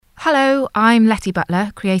Hello, I'm Letty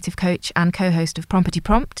Butler, creative coach and co-host of Prompety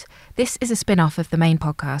Prompt. This is a spin-off of the main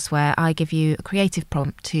podcast where I give you a creative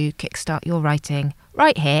prompt to kickstart your writing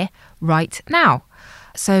right here, right now.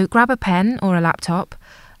 So grab a pen or a laptop,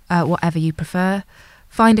 whatever you prefer,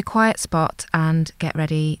 find a quiet spot and get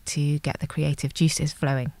ready to get the creative juices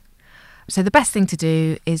flowing. So the best thing to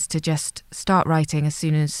do is to just start writing as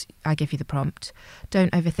soon as I give you the prompt.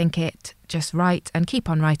 Don't overthink it, just write and keep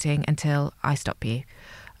on writing until I stop you.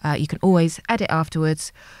 You can always edit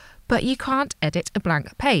afterwards, but you can't edit a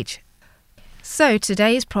blank page. So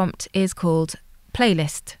today's prompt is called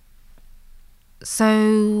playlist.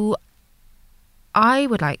 So I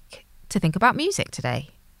would like to think about music today.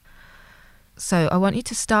 So I want you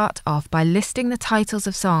to start off by listing the titles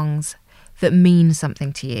of songs that mean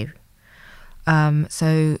something to you.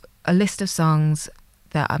 So a list of songs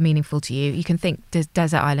that are meaningful to you. You can think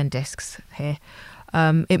Desert Island Discs here.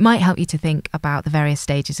 It might help you to think about the various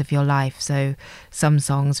stages of your life. So some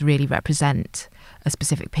songs really represent a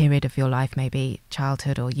specific period of your life, maybe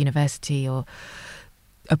childhood or university or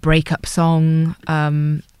a breakup song.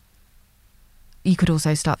 You could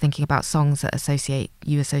also start thinking about songs that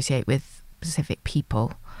you associate with specific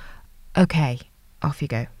people. Okay, off you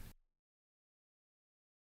go.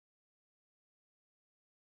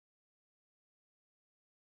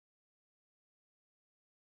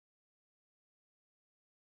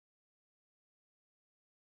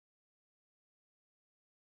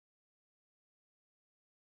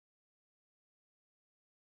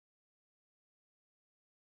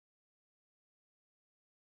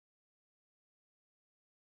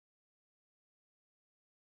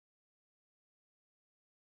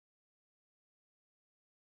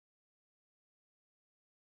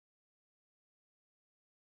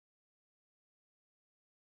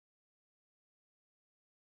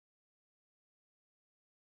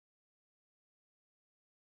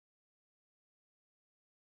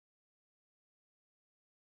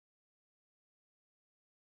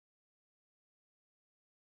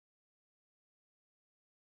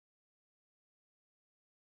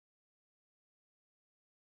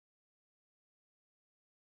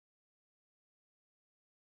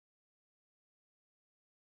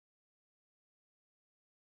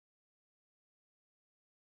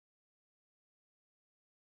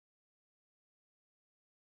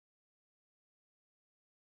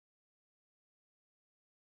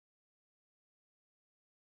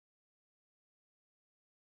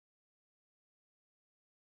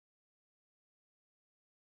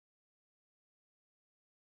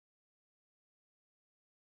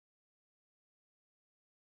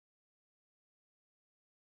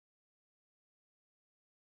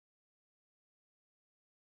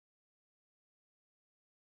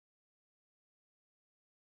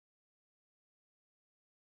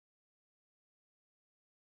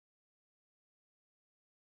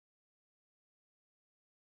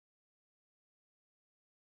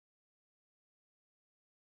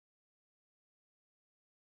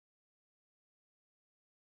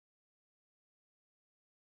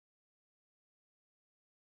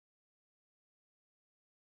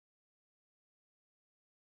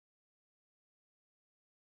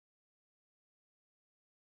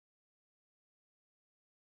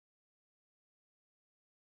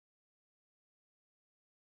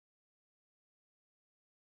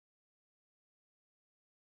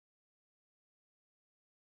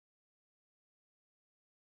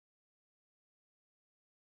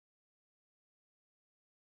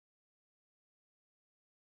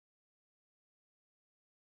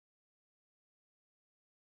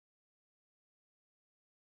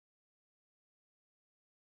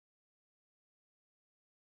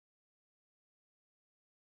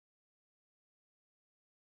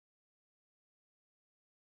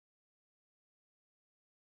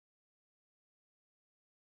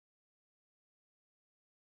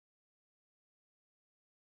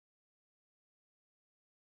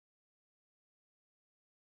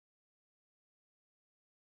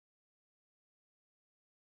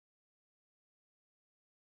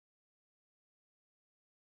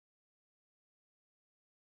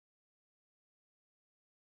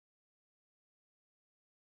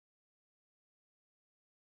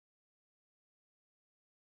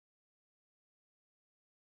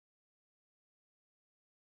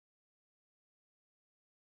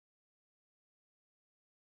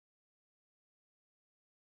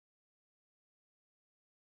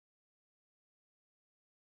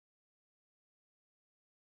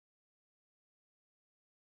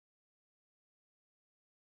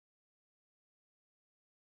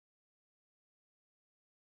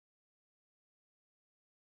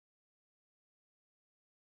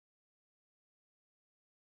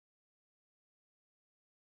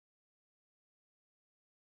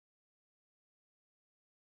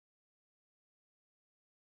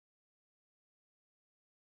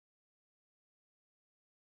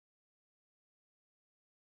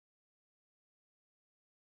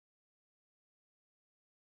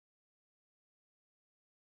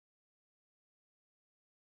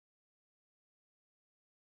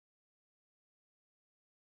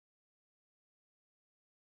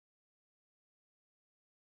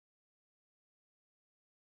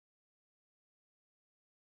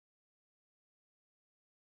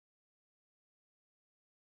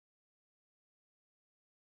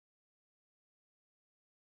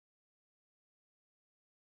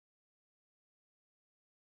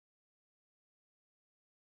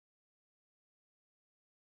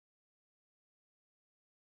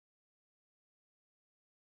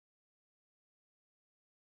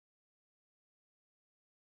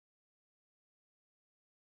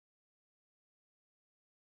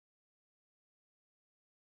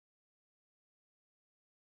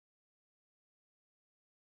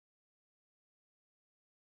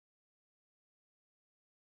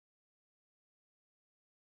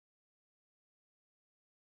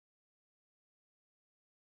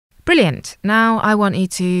 Brilliant. Now I want you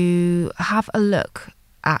to have a look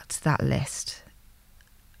at that list.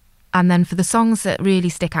 And then for the songs that really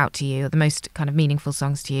stick out to you, or the most kind of meaningful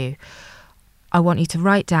songs to you, I want you to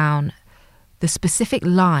write down the specific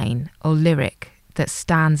line or lyric that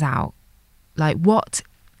stands out. Like what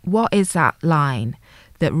is that line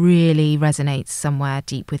that really resonates somewhere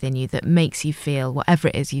deep within you, that makes you feel whatever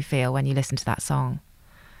it is you feel when you listen to that song?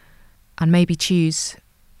 And maybe choose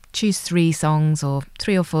 3 songs or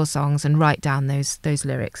 3 or 4 songs and write down those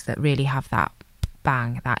lyrics that really have that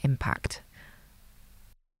bang, that impact.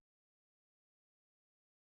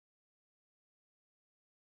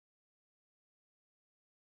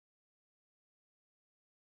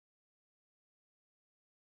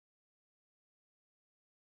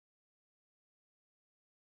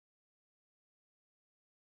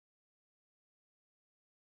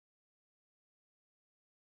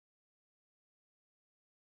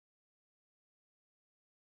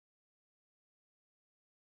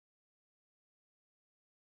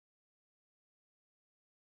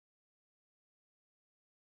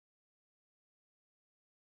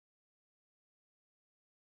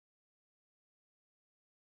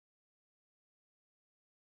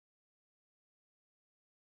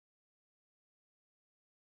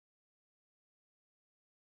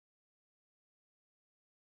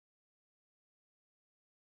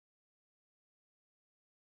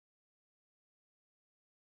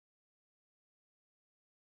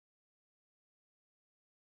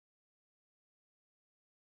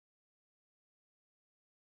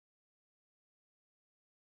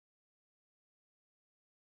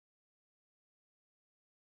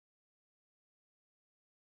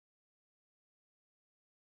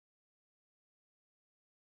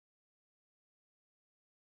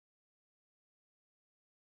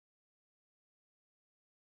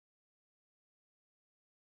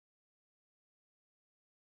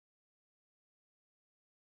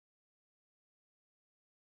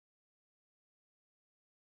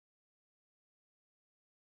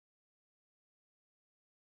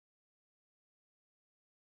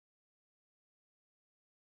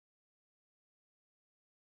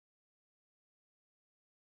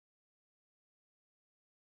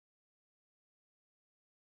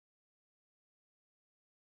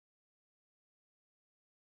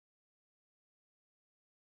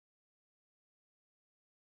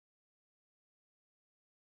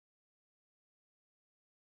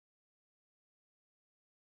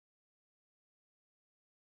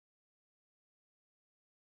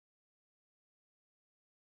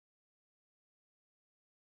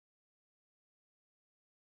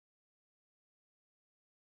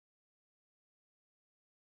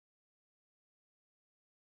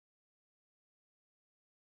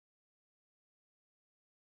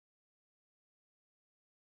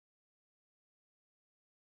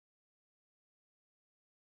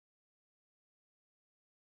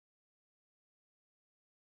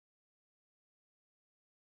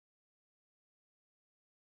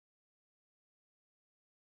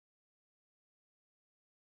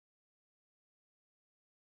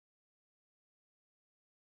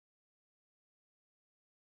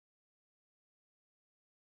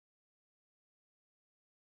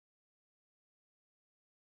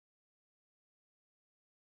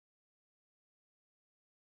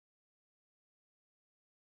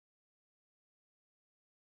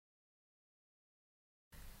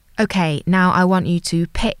 Okay, now I want you to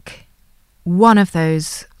pick one of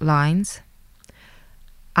those lines,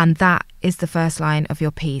 and that is the first line of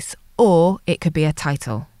your piece, or it could be a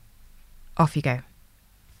title. Off you go.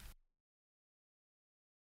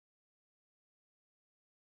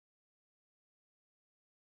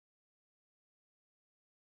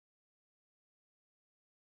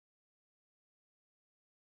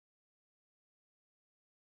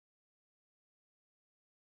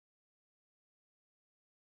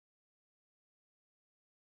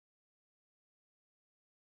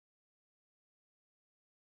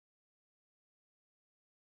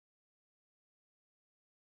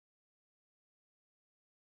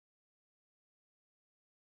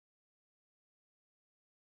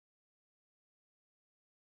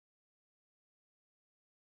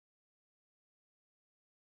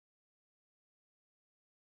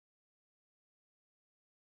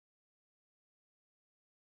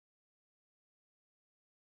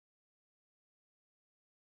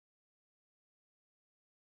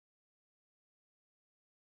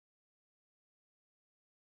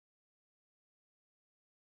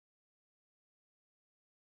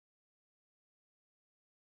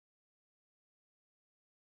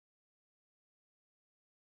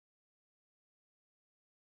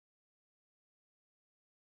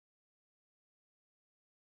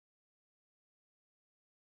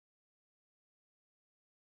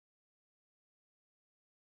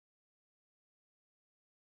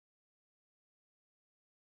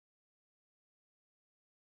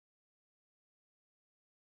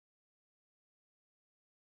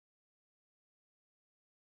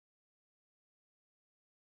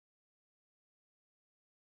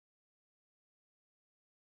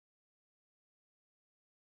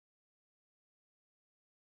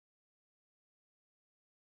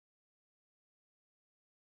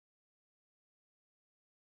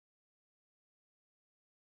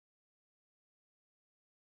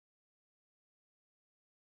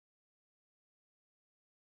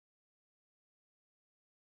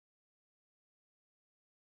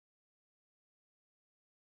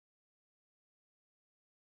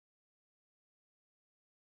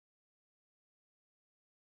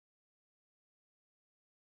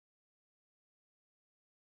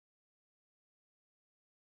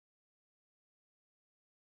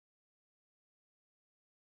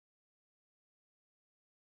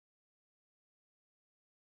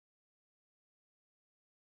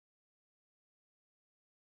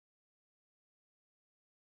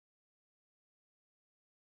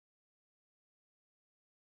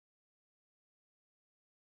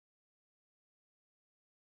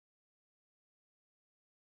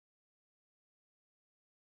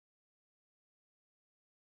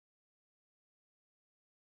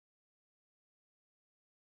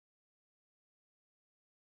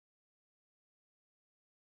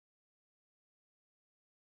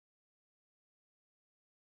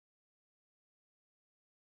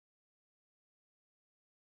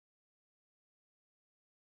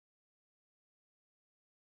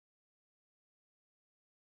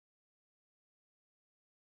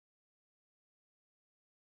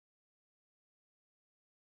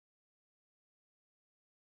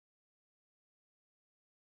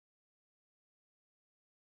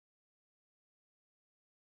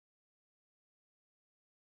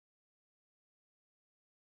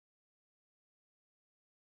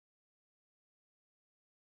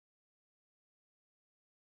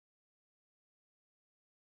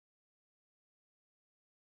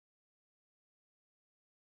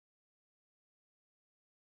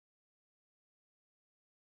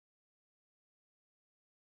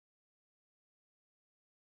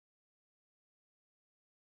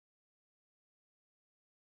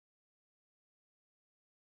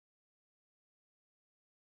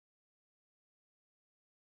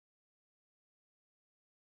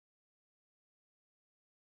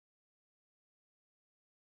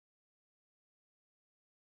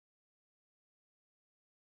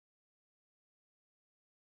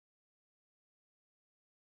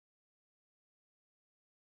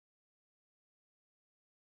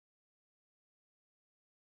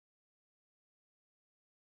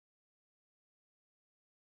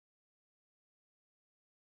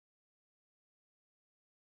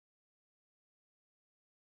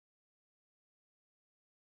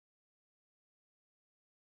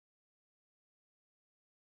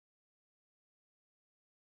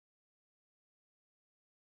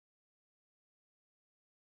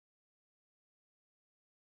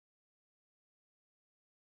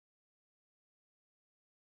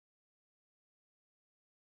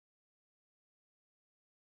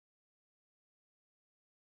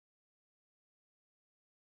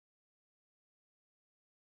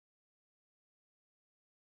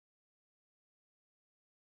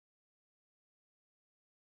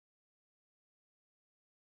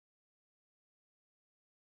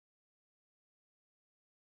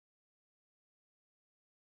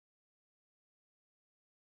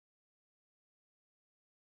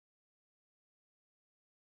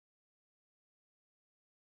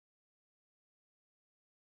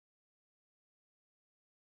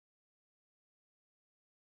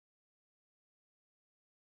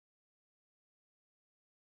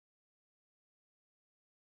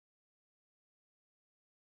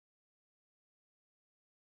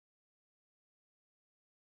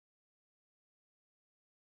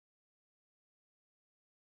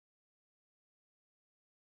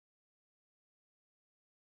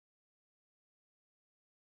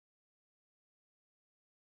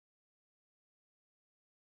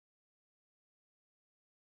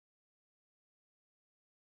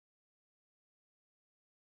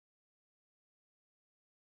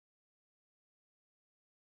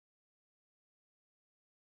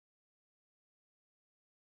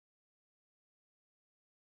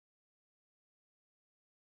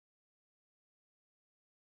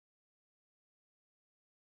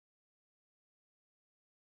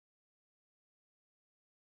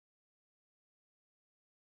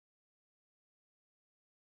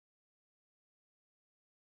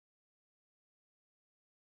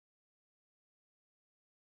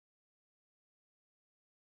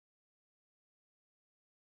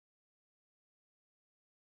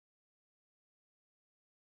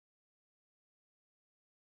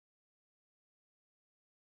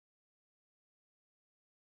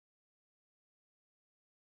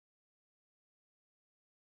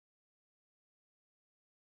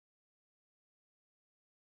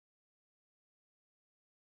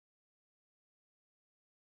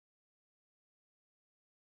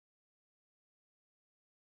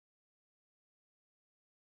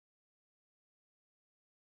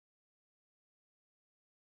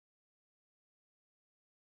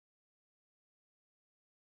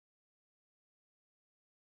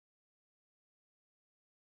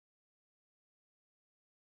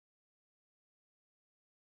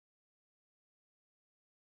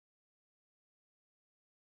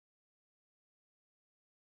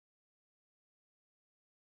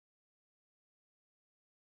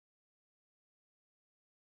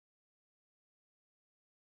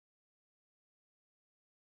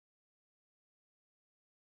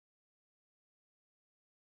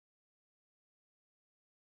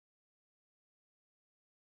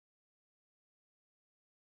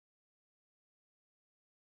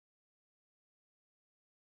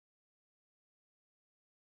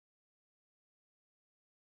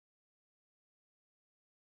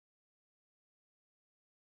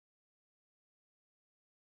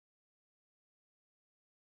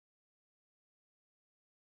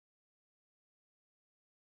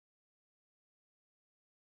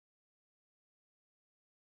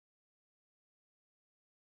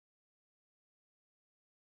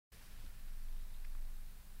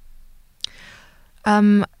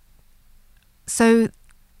 So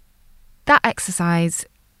that exercise,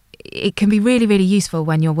 it can be really, really useful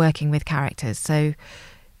when you're working with characters. So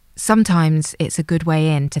sometimes it's a good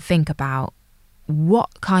way in to think about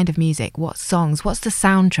what kind of music, what songs, what's the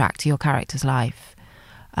soundtrack to your character's life?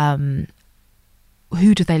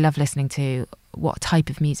 Who do they love listening to? What type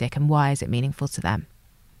of music, and why is it meaningful to them?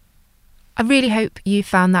 I really hope you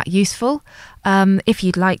found that useful. If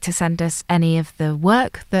you'd like to send us any of the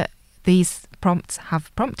work that these prompts have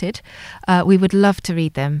prompted, we would love to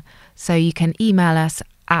read them. So you can email us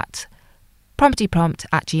at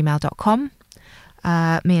prompetyprompt@gmail.com.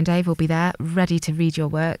 Me and Dave will be there ready to read your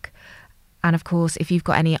work. And of course, if you've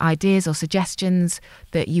got any ideas or suggestions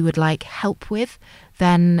that you would like help with,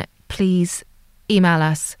 then please email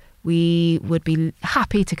us. We would be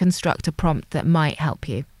happy to construct a prompt that might help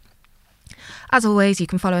you. As always, you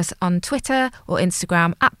can follow us on Twitter or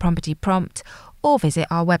Instagram at Prompety Prompt, or visit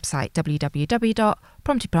our website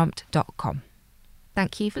www.promptyprompt.com.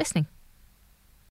 Thank you for listening.